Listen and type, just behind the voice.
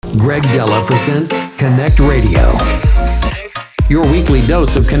Greg Dela presents CONNCT Radio, your weekly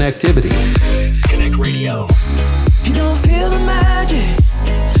dose of connectivity. CONNCT Radio. If you don't feel the magic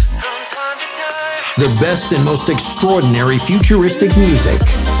from time to time, the best and most extraordinary futuristic music.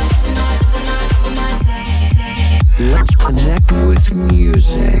 Let's connect with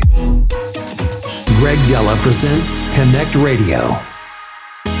music. Greg Dela presents CONNCT Radio,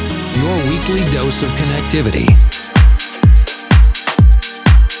 your weekly dose of connectivity.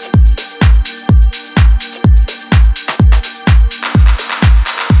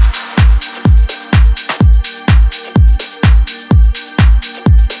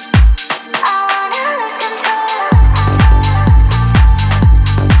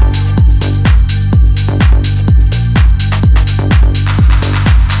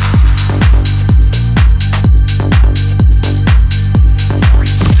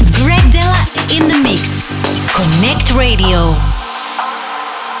 CONNCT Radio.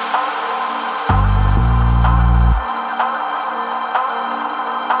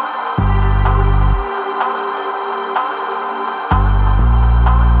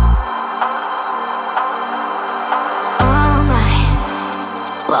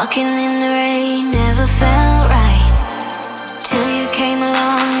 Walking in the rain never felt right till you came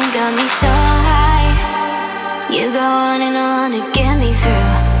along and got me so high. You go on to get me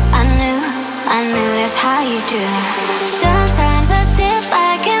through. I knew that's how you do. Sometimes I sit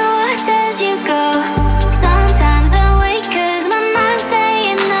back and watch as you go. Sometimes I wait 'cause my mind's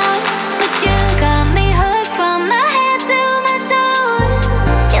saying no. But you got me hooked from my head to my toes.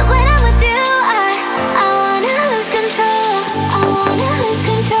 Yeah, when I'm with you, I wanna lose control. I wanna lose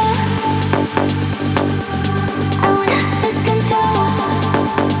control. I wanna lose control.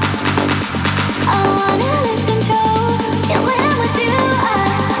 I wanna lose control. Yeah, when I'm with you, I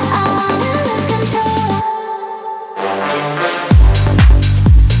wanna lose control.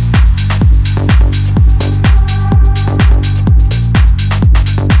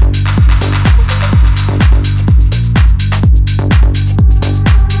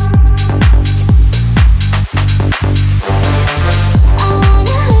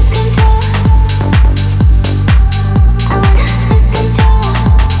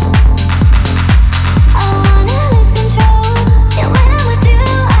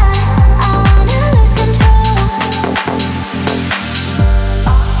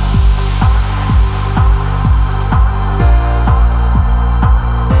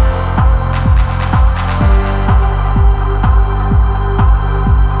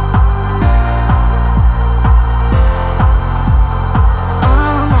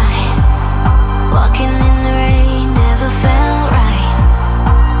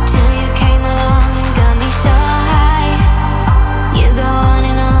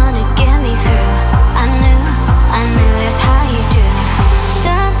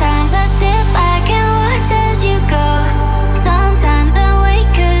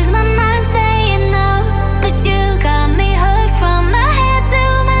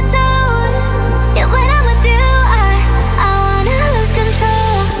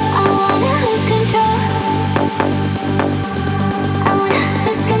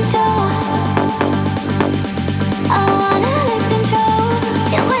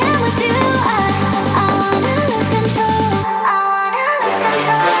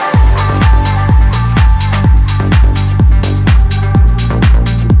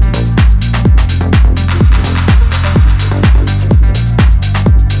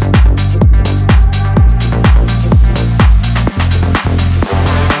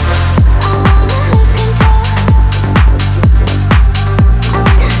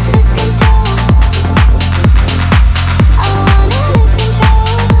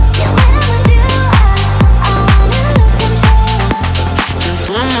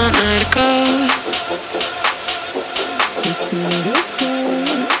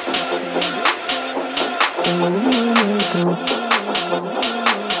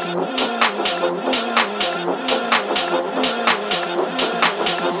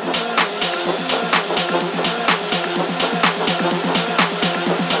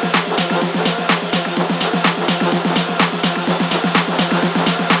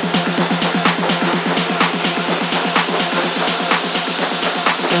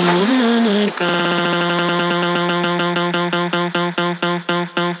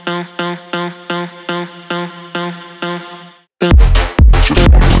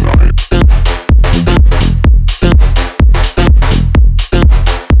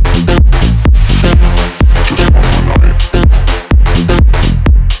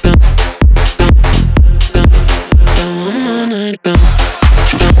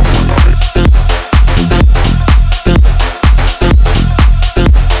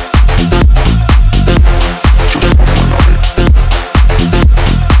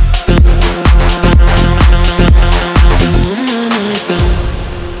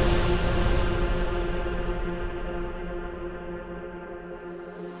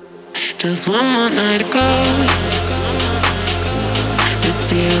 Just one more night ago. Let's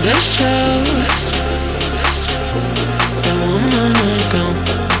steal the show. But one more night ago.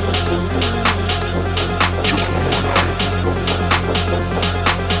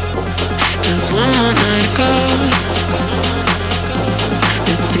 Just one more night ago.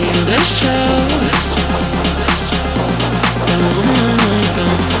 Let's steal the show. But one more night ago.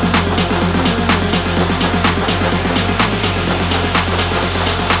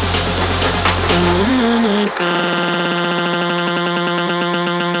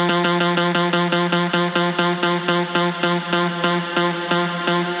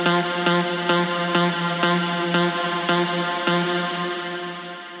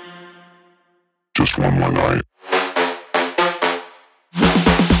 Just one more night.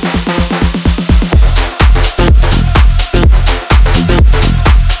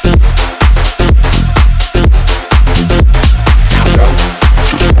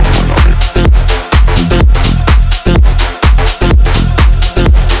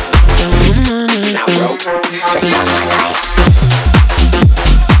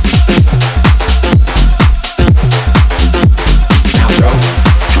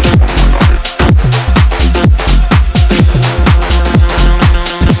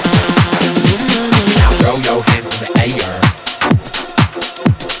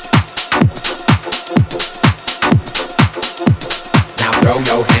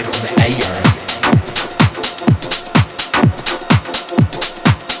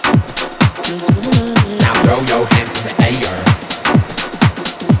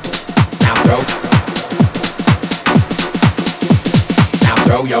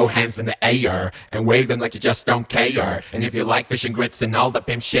 In the air and wave them like you just don't care. And if you like fish and grits and all the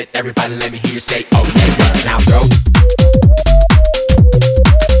pimp shit, everybody let me hear you say, oh yeah. Now throw.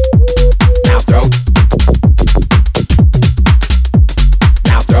 Now throw.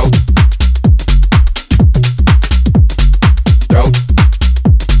 Now throw. Throw.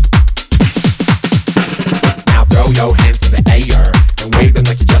 Now throw your hands in the air and wave them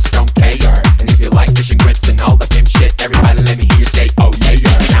like you just don't care. And if you like fish and grits and all the pimp shit, everybody let me hear you say, oh yeah.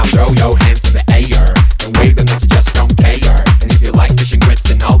 Now throw your hands in the air and wave them like you just don't care. And if you like fish and grits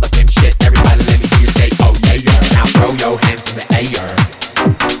and all the pimp shit, everybody let me hear you say, oh yeah. Now throw your hands in the air.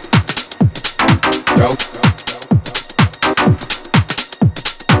 Throw.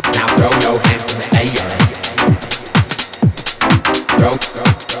 Now throw your hands in the air. Throw.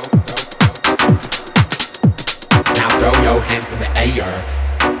 Now throw your hands in the air.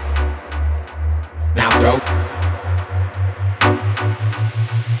 Now throw.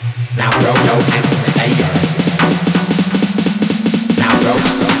 Now throw your hands in the air. Now throw.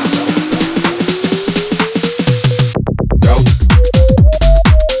 Throw.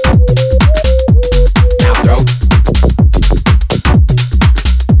 Now throw.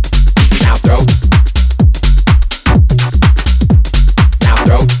 Now throw. Now throw. Now throw. Now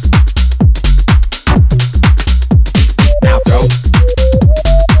throw.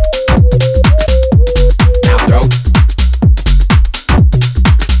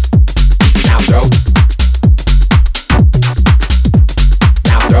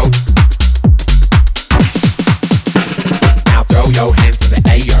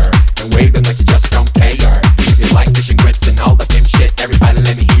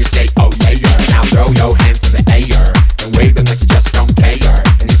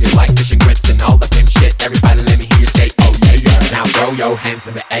 Hands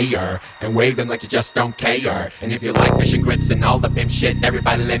in the air and wave them like you just don't care. And if you like fish and grits and all the pimp shit,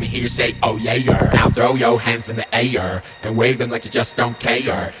 everybody let me hear you say, oh yeah. Now throw your hands in the air and wave them like you just don't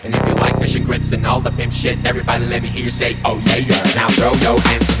care. And if you like fish and grits and all the pimp shit, everybody let me hear you say, oh yeah. Now throw your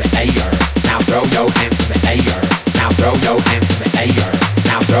hands in the air. Now throw your hands in the air. Now throw your hands in the air.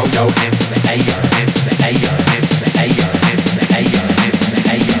 Now throw your hands in the air. Hands in the air. Hands in the air. Hands in the air. Hands in the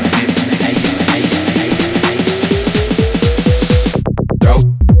air. Hands in the air.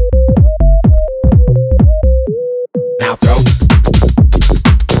 Now throw. Now throw.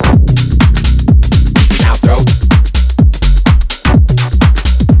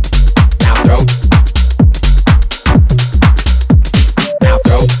 Now throw. Now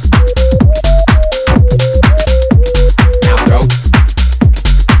throw. Now throw.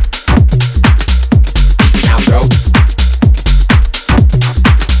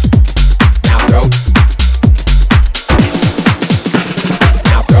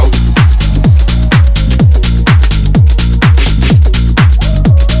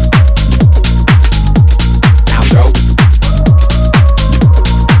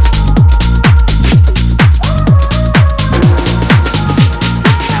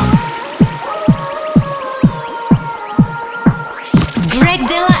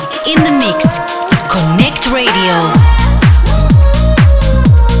 in the mix. Connect Radio.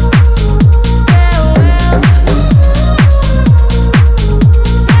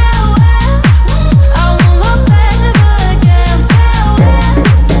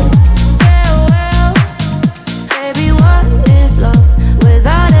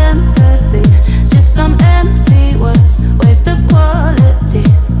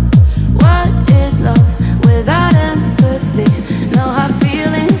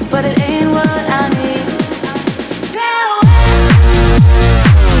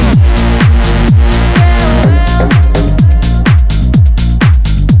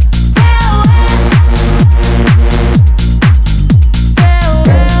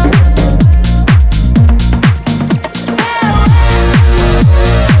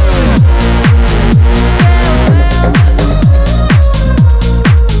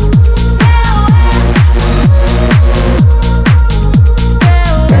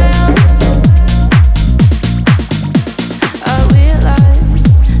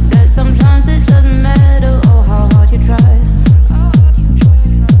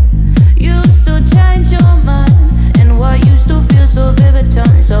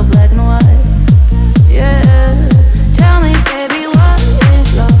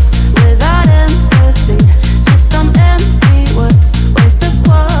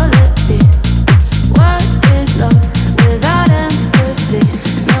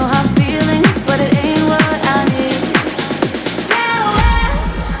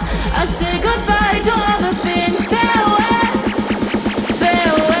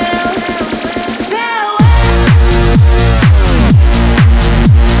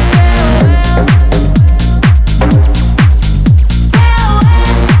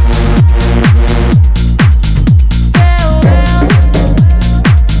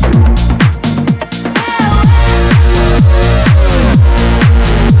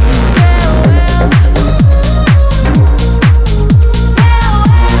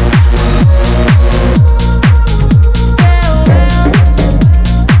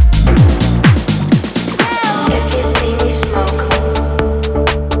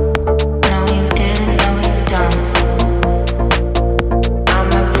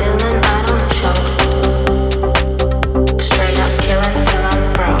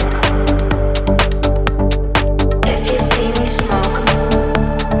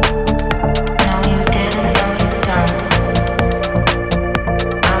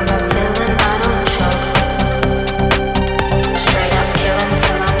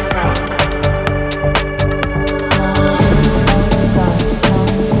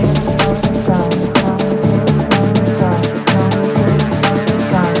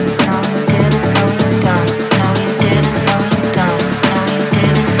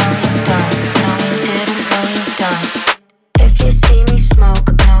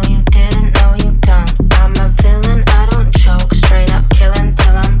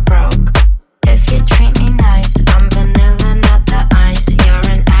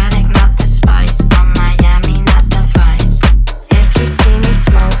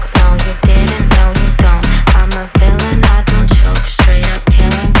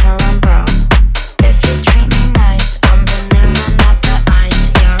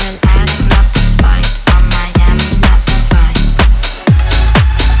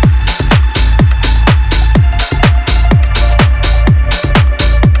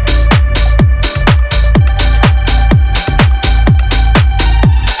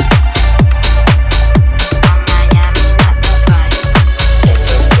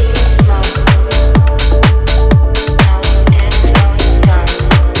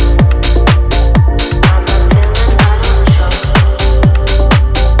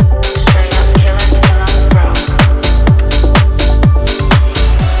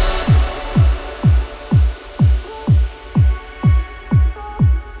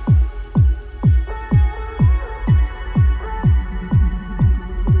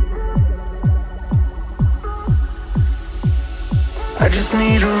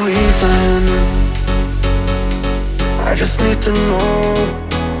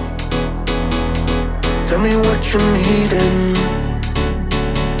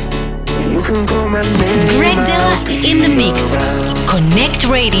 Greg Dela in the mix. Connect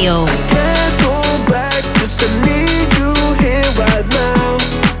Radio. I can't go back 'cause I need you here right now,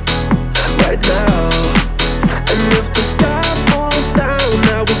 right now. And if the sky falls down,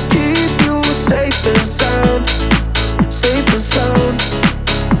 I will keep you safe and sound, safe and sound.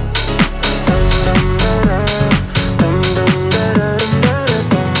 Dum dum da da, dum dum da da da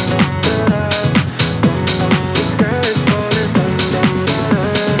da, dum dum da da, dum dum. The sky is falling, dum dum da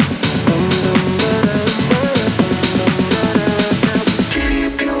da, dum dum da da da, dum dum da da. I will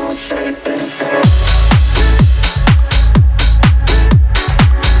keep you safe.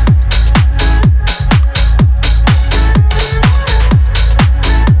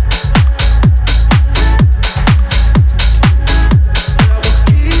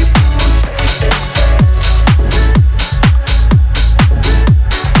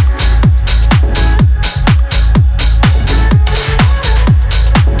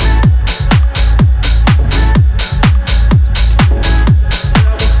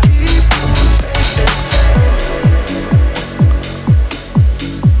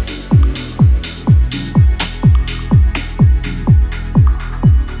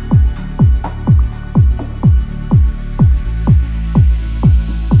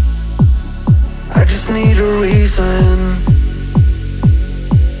 need a reason.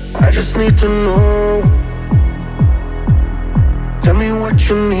 I just need to know. Tell me what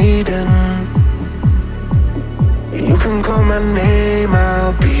you needin'. You can call my name,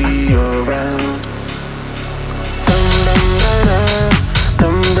 I'll be around. Dum dum da da,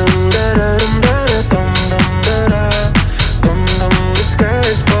 dum dum da da da dum dum da da, dum dum the sky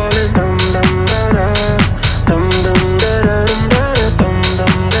is falling. Dum dum da da, dum dum da da da dum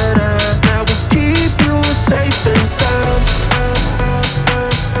dum da da. I will keep you safe and sound.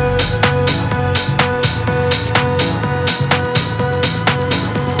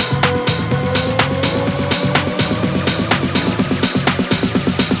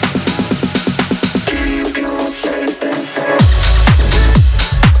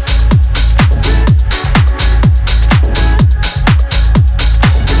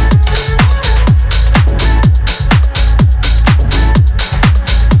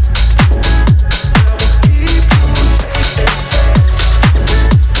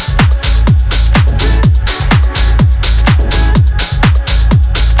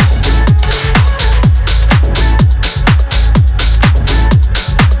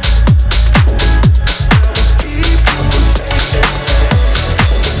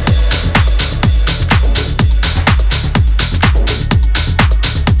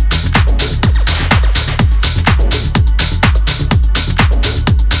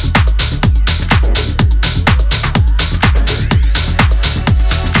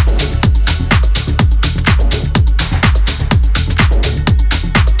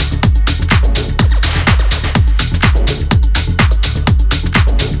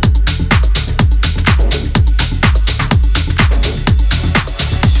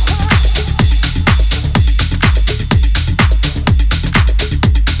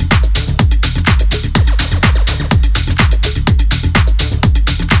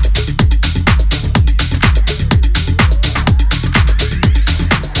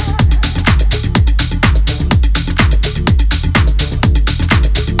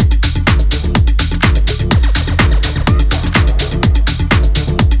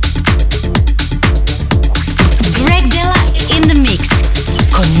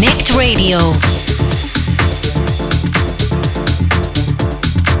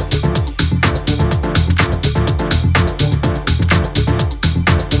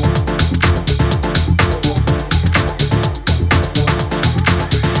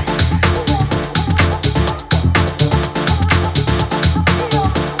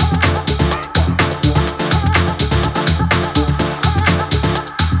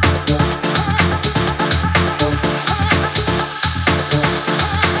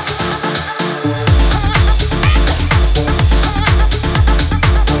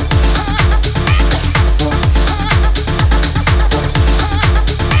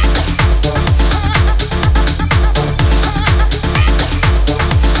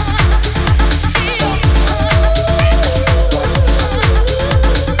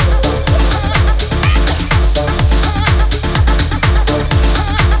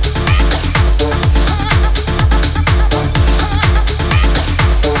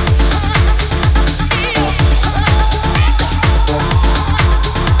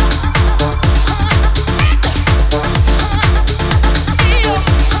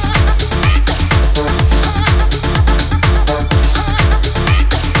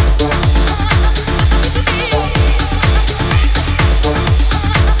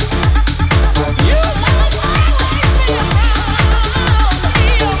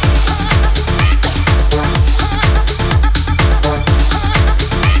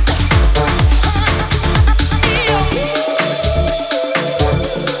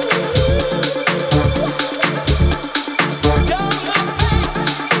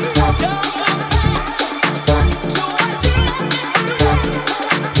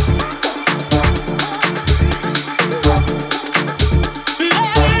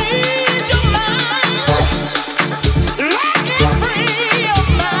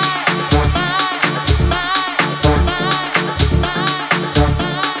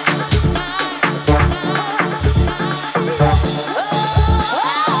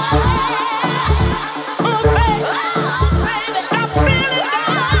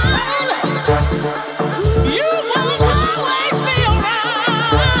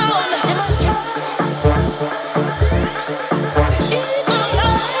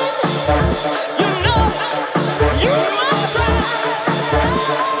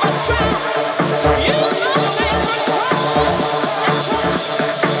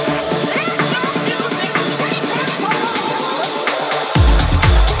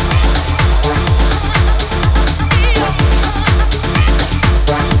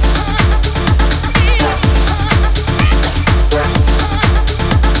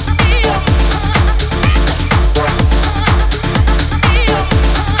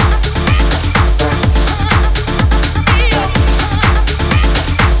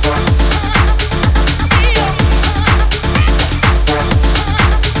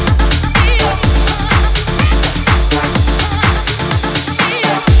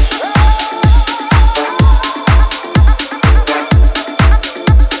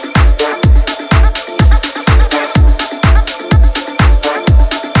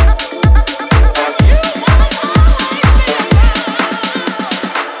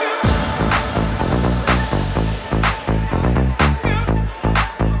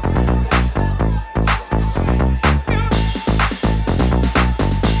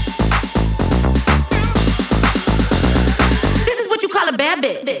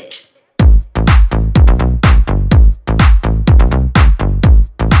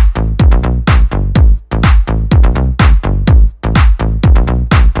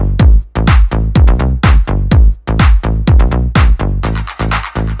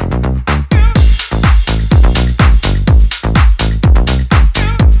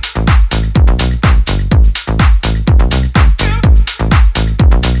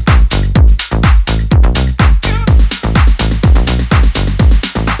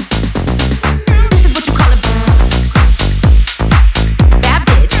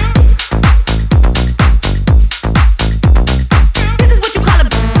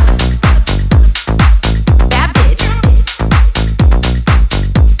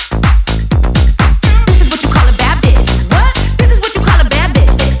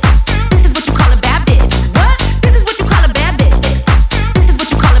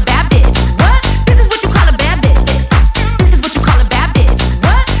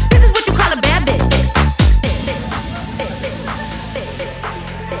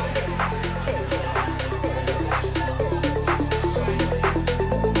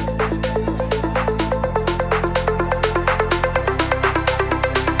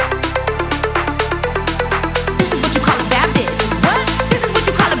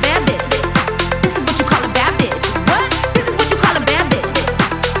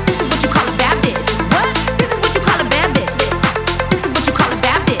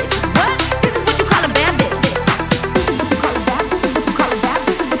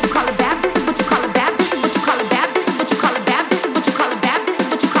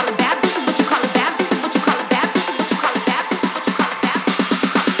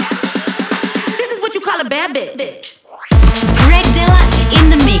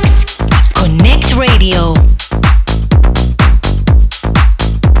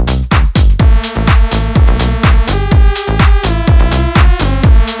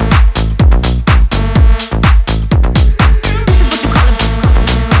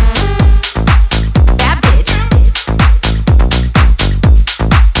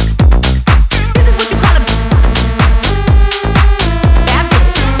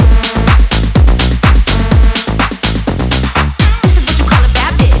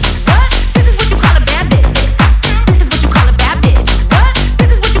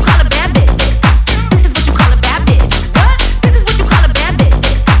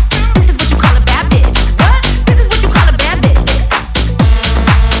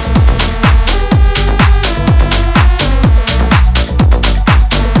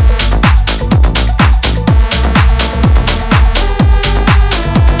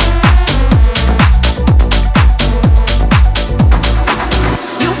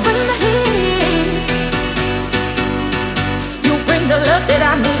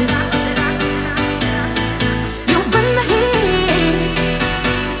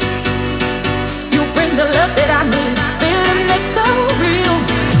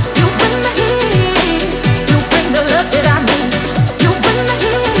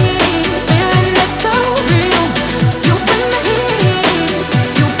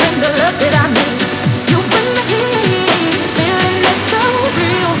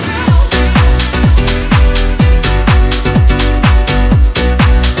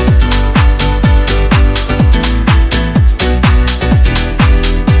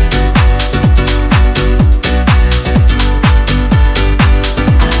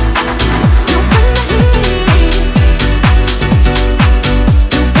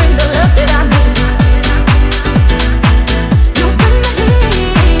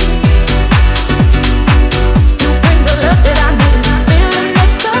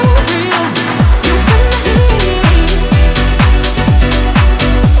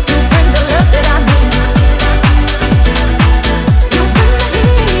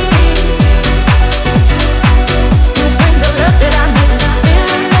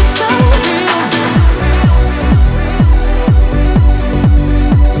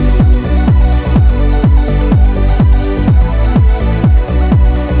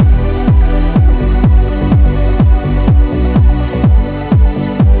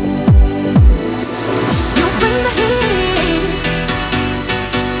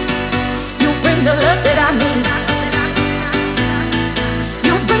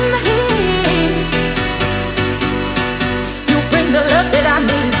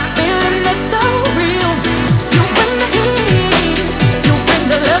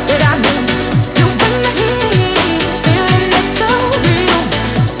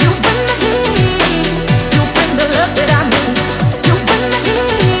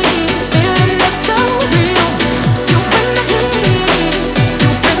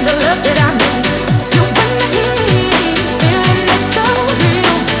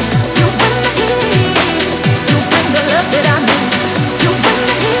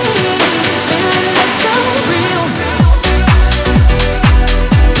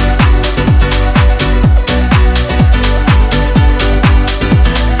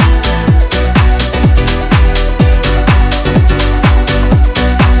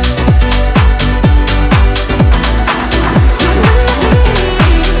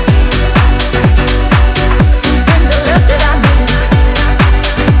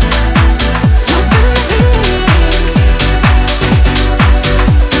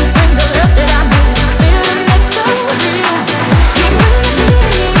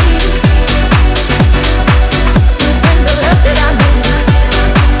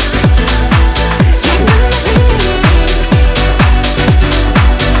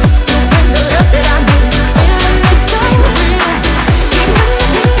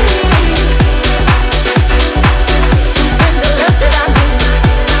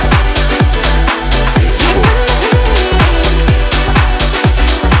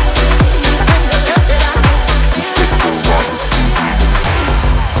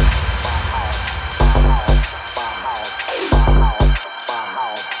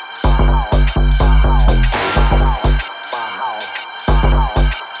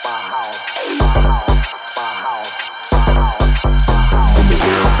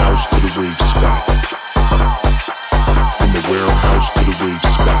 warehouse to the rave spot. From the warehouse to the rave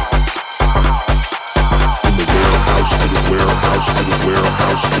spot. From the warehouse to the warehouse to the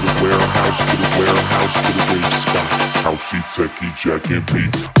warehouse to the warehouse to the warehouse to the rave spot. Housey, techie, jack and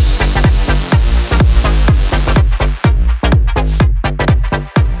beats.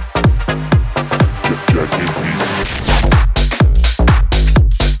 Jack and beats.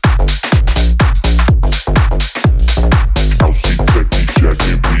 Housey, techie, jack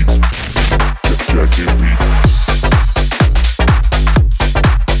and beats. Jack and beats.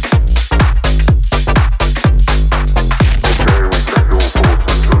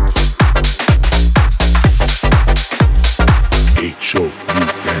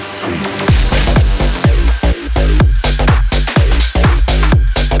 H-O-U-S-C.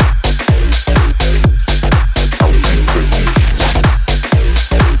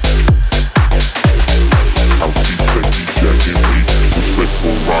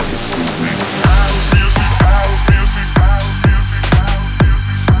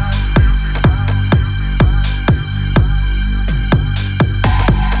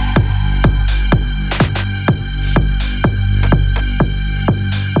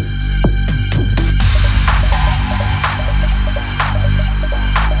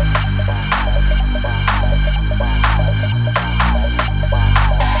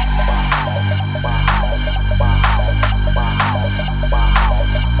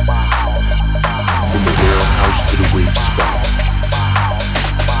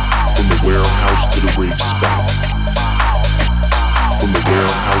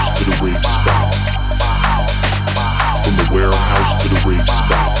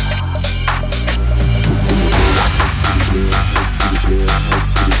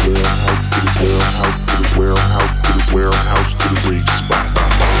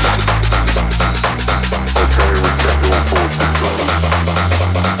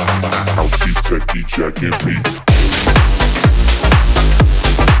 Jack and beats.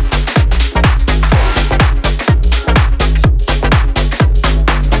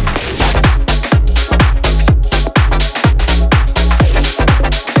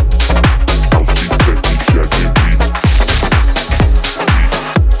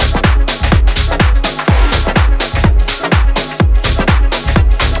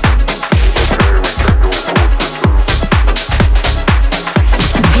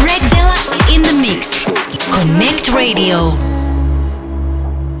 CONNCT Radio.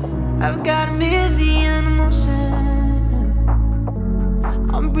 I've got a million emotions.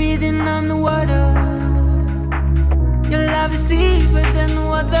 I'm breathing on the water. Your love is deeper than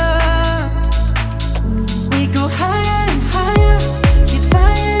no other. We go higher and higher, keep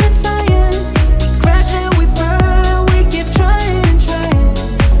fire and fire. We crash and we burn, we keep trying and trying.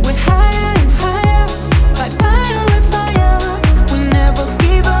 We're higher and higher, fight fire and fire. We never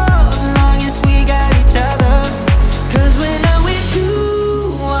give up as long as we got each other. 'Cause when I'm with you,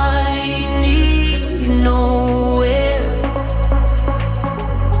 I need nowhere.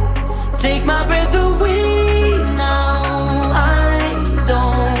 Take my breath away now, I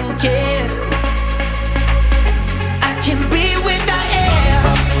don't care. I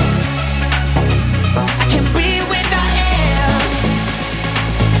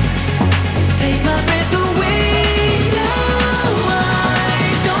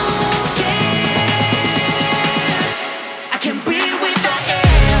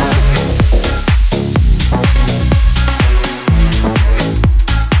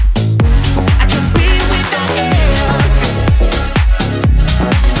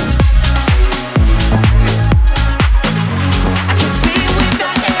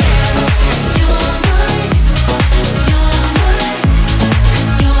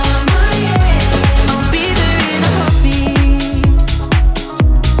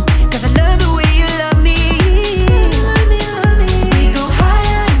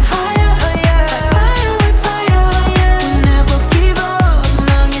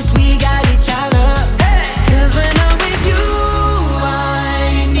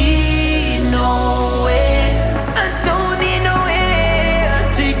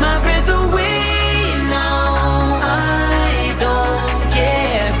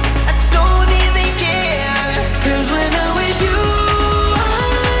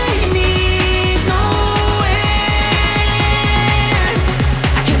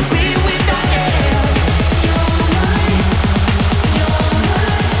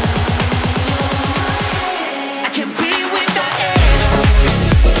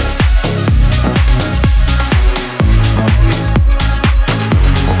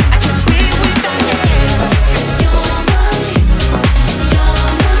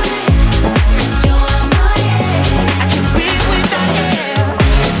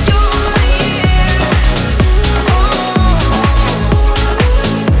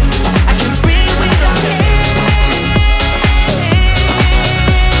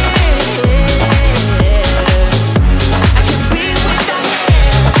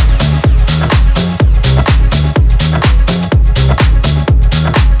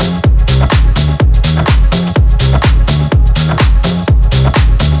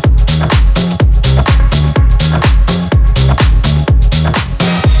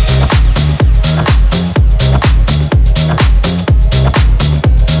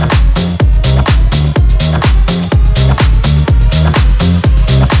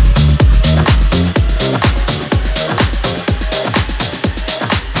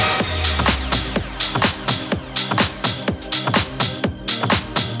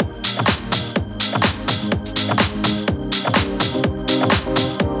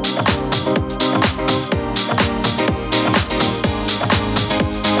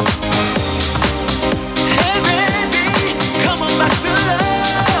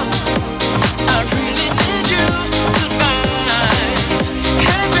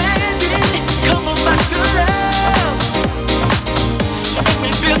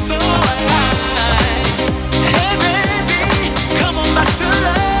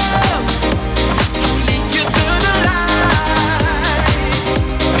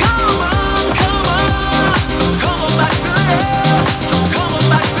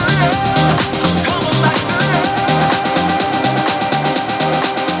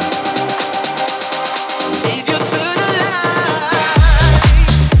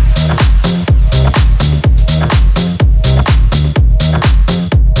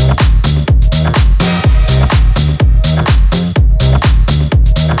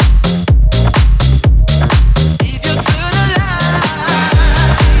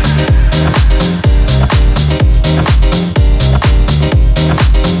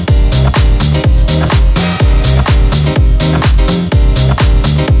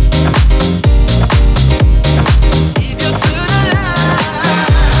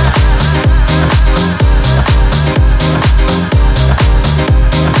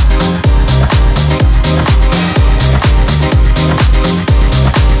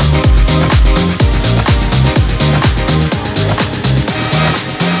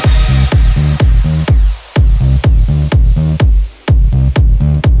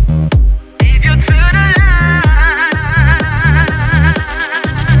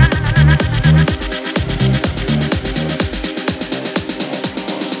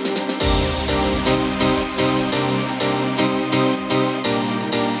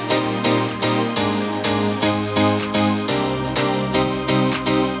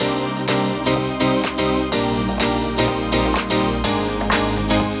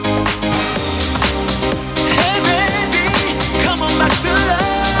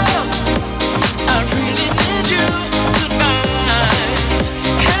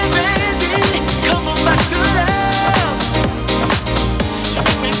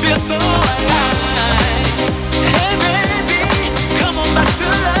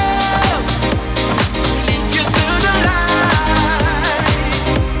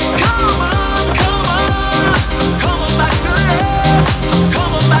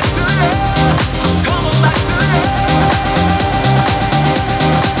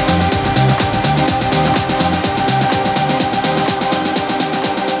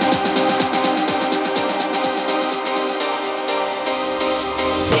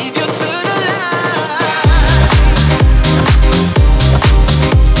Leave your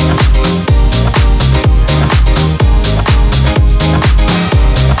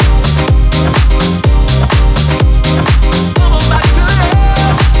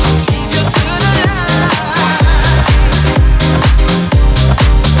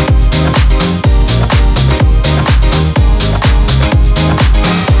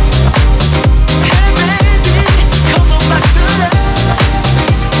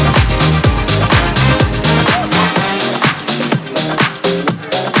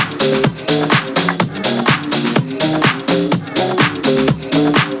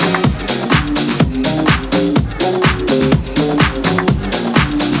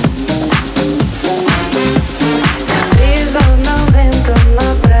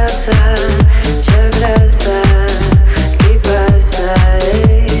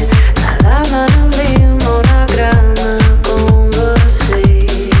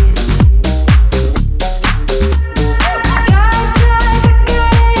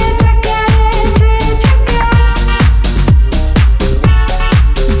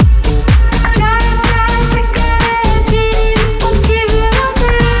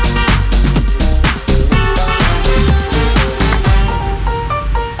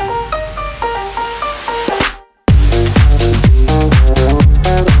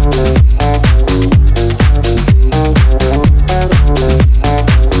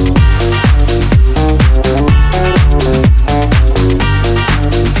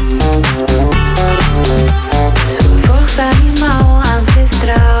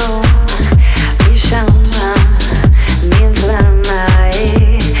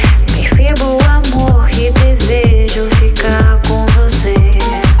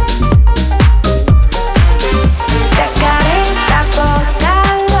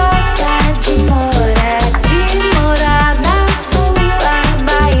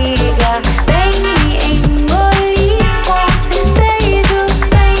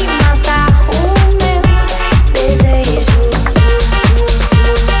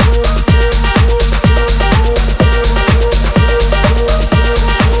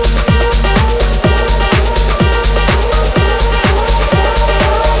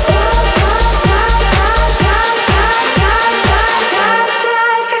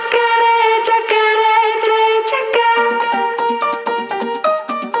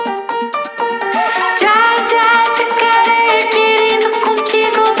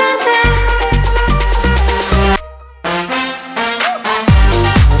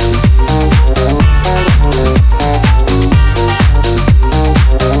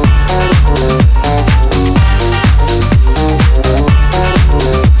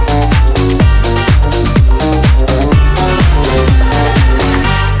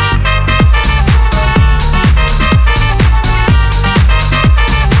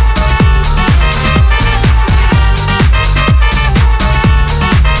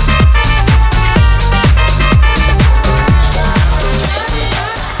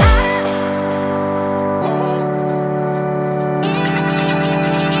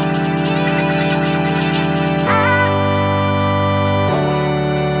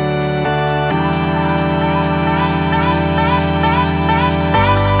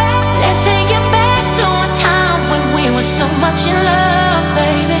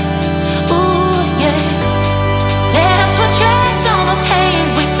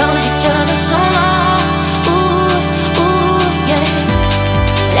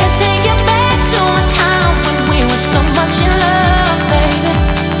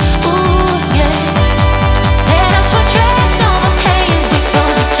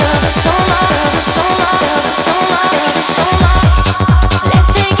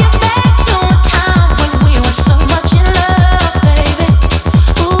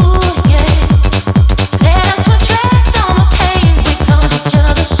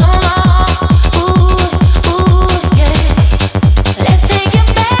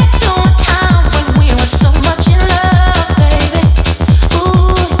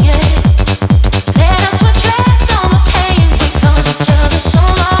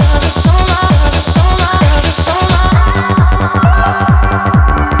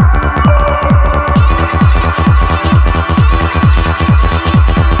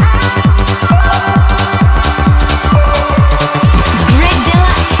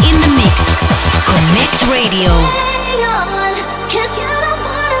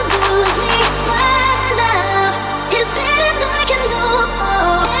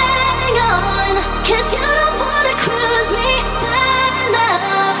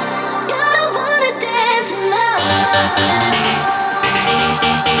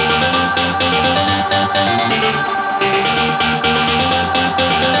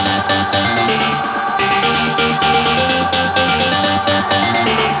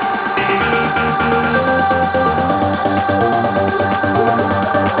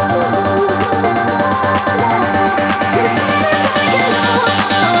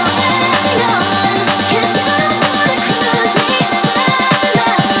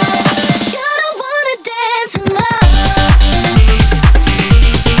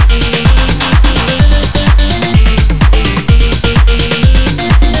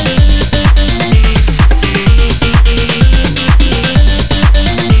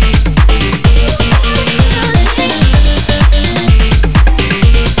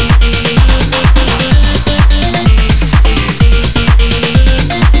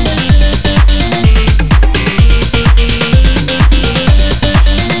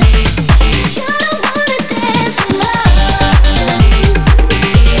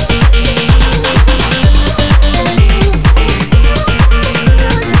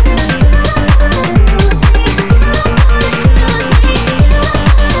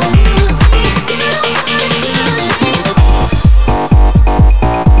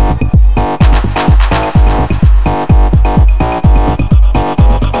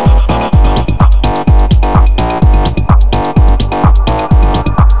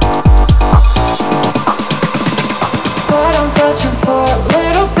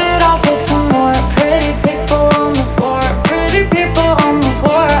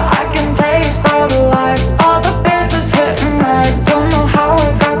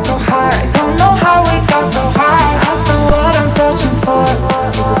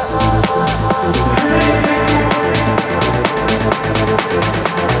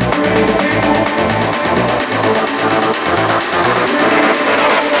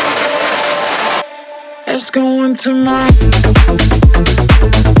going to my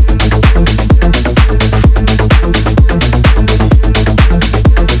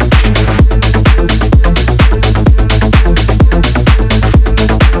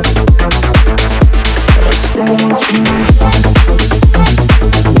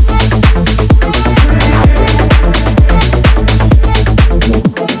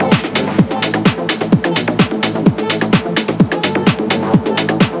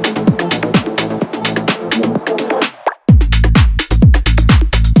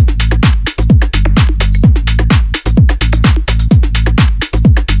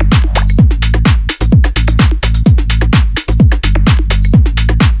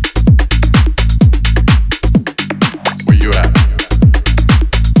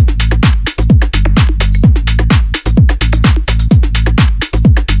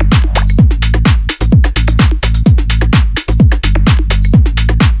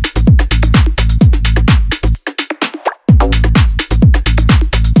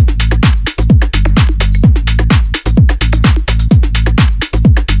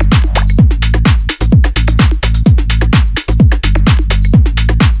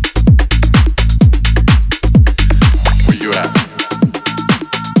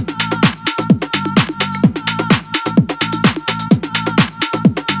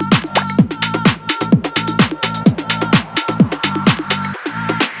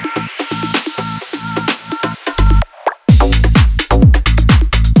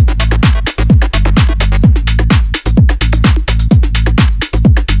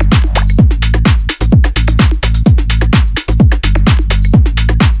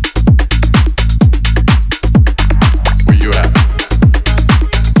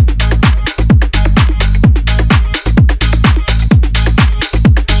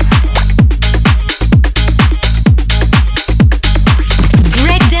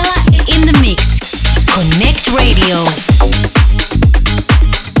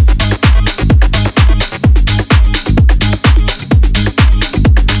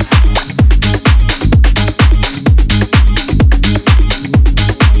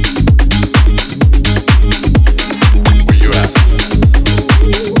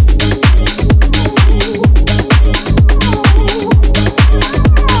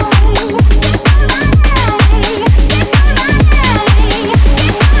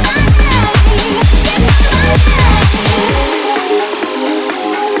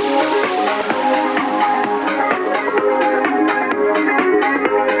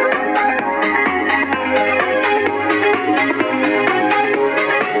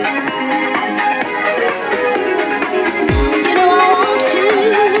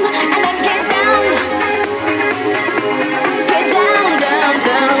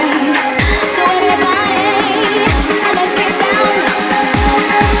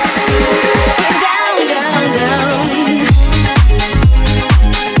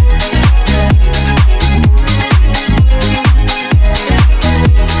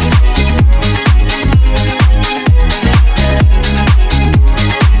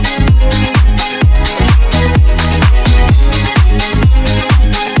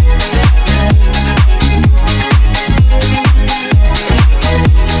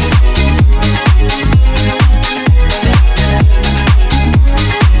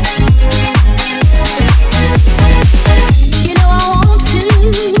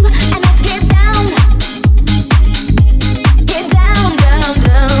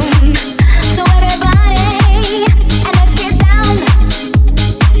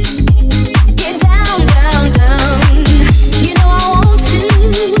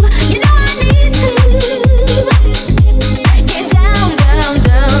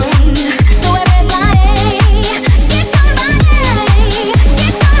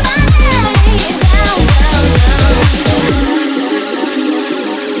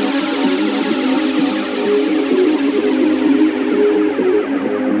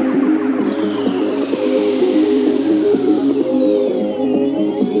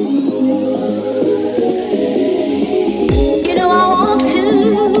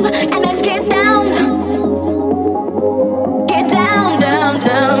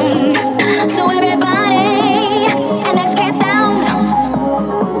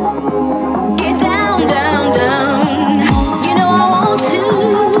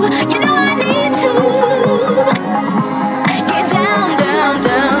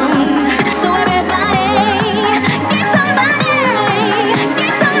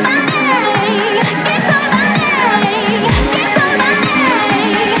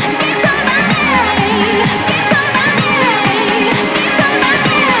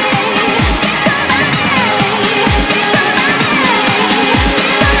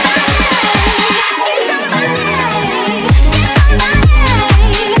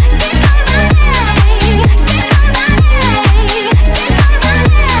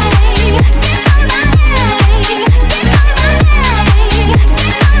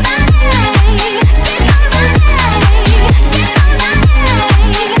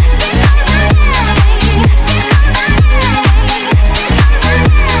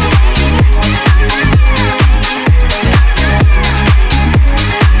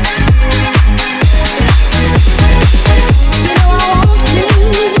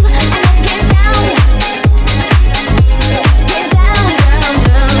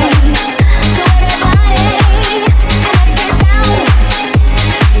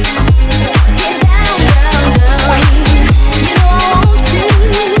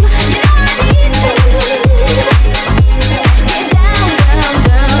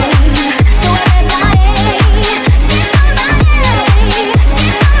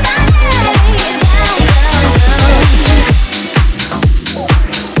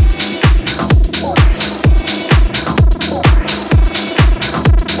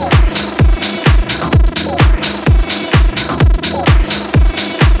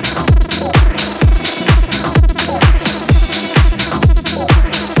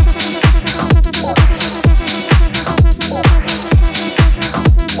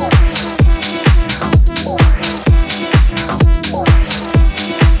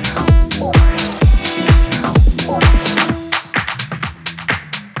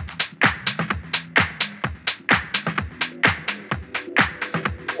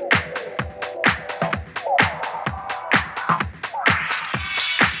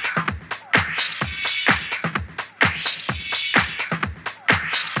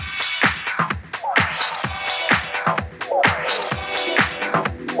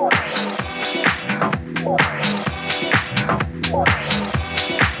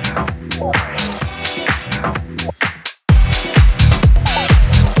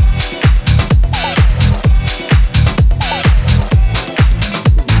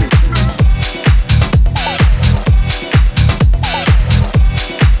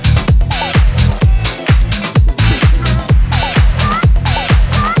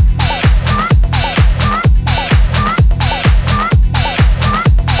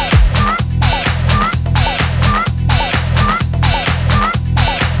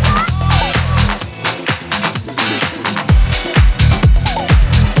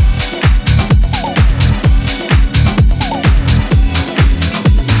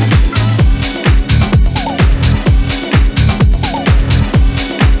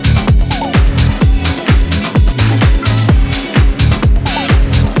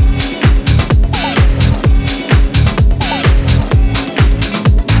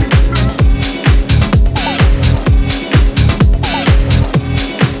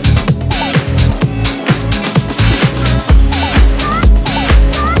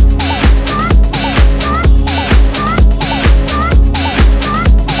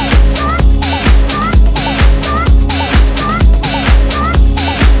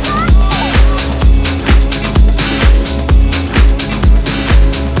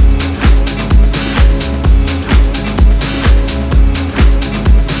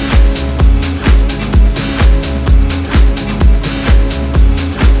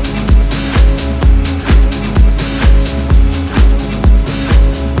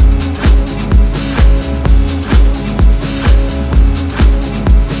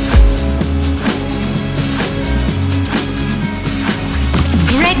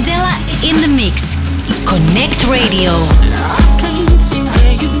in the mix. Connect Radio. I can't see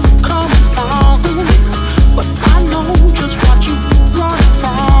where you come from, but I know just what you run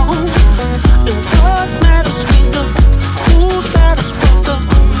from. And what matters with the rules matters, but the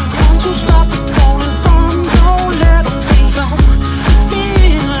ones who stop you falling from, don't let them be gone.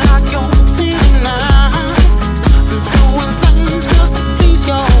 Feel like you're feeling now, doing things just to please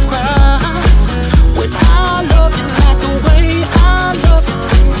your crowd. When I love you like the way I love you,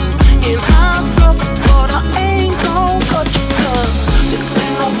 and I suffer, but I ain't gon' cut you, 'cause this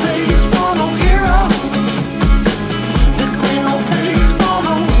ain't no place for no hero. This ain't no place for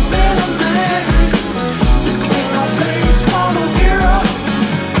no better man. This ain't no place for no hero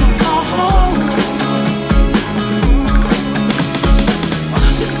to call home.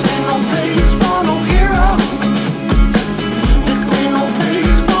 This ain't no place for no hero. This ain't no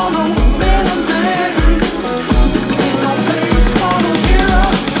place for no better man. This ain't no place for no hero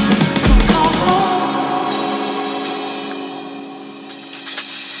to call home.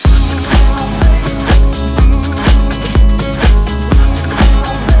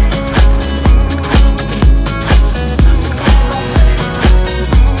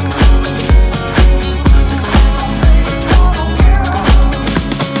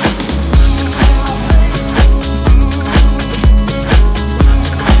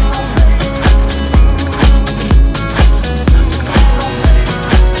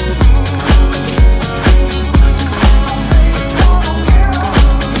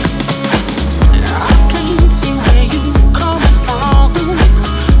 I can't see where you coming from,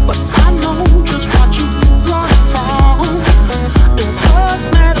 but I know just what you run from. And what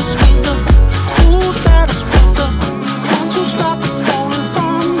matters with the rules matters, but the ones who stop you falling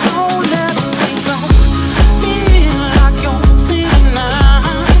from, don't let them be gone. Feel like you're feeling now,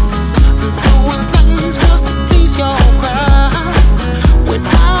 doing things just to please your crowd. When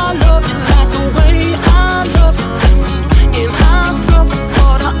I love you like the way I love you, and I suffer,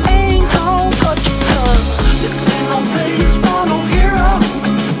 but I ain't gon' cut you, 'cause this ain't no place for no hero.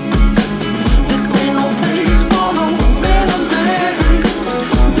 This ain't no place for no better man.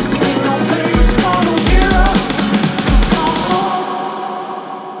 This ain't no place for no hero.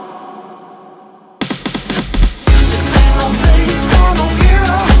 This ain't no place for no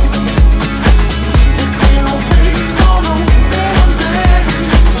hero. This ain't no place for no better man.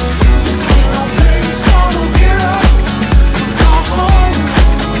 This ain't no place for no hero to call home.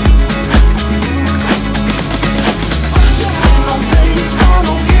 This ain't no place for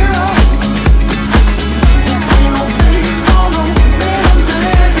no hero. This ain't no place for no better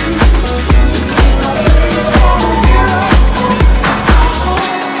man. This ain't no place for no hero to call home.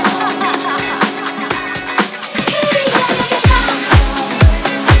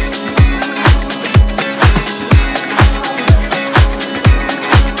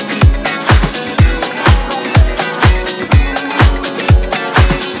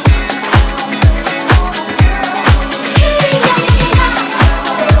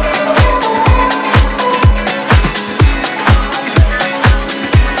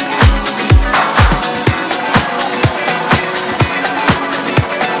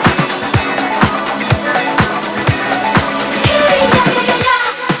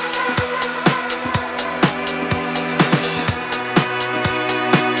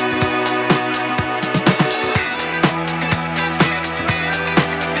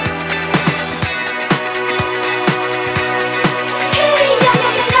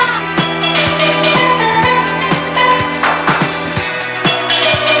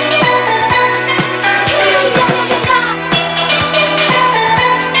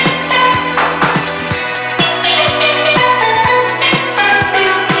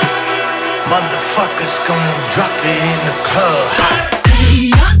 Motherfuckers gon' drop it in the club.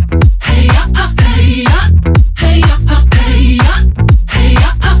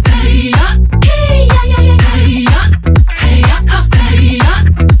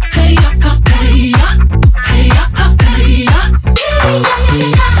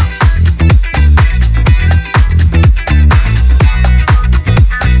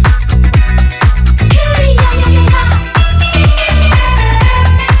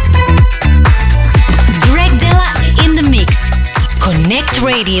 Greg Dela in the mix. Connect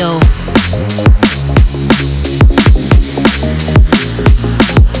Radio.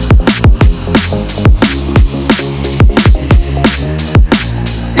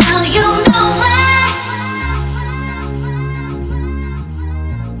 Now you know why.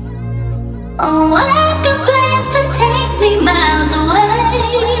 Oh, I've got plans to take me miles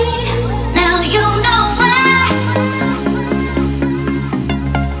away. Now you know why.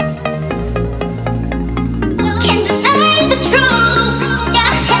 Can't deny the truth. I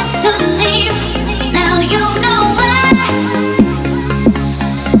had to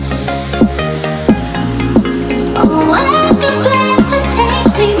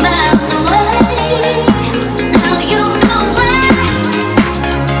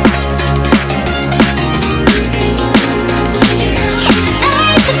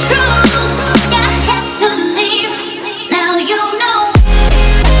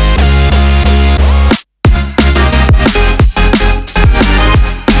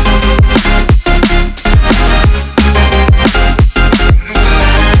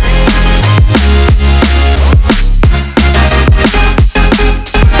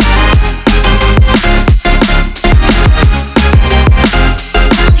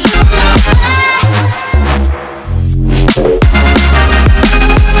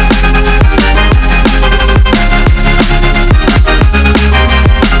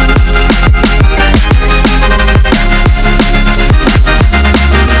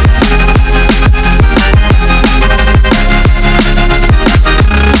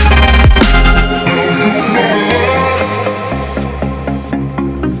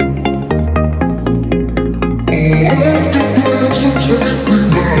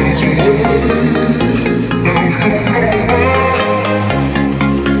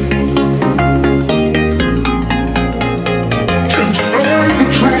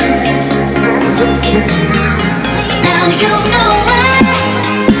Now you know why.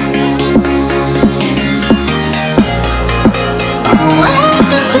 Oh, I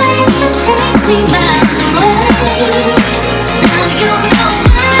the place to take me back to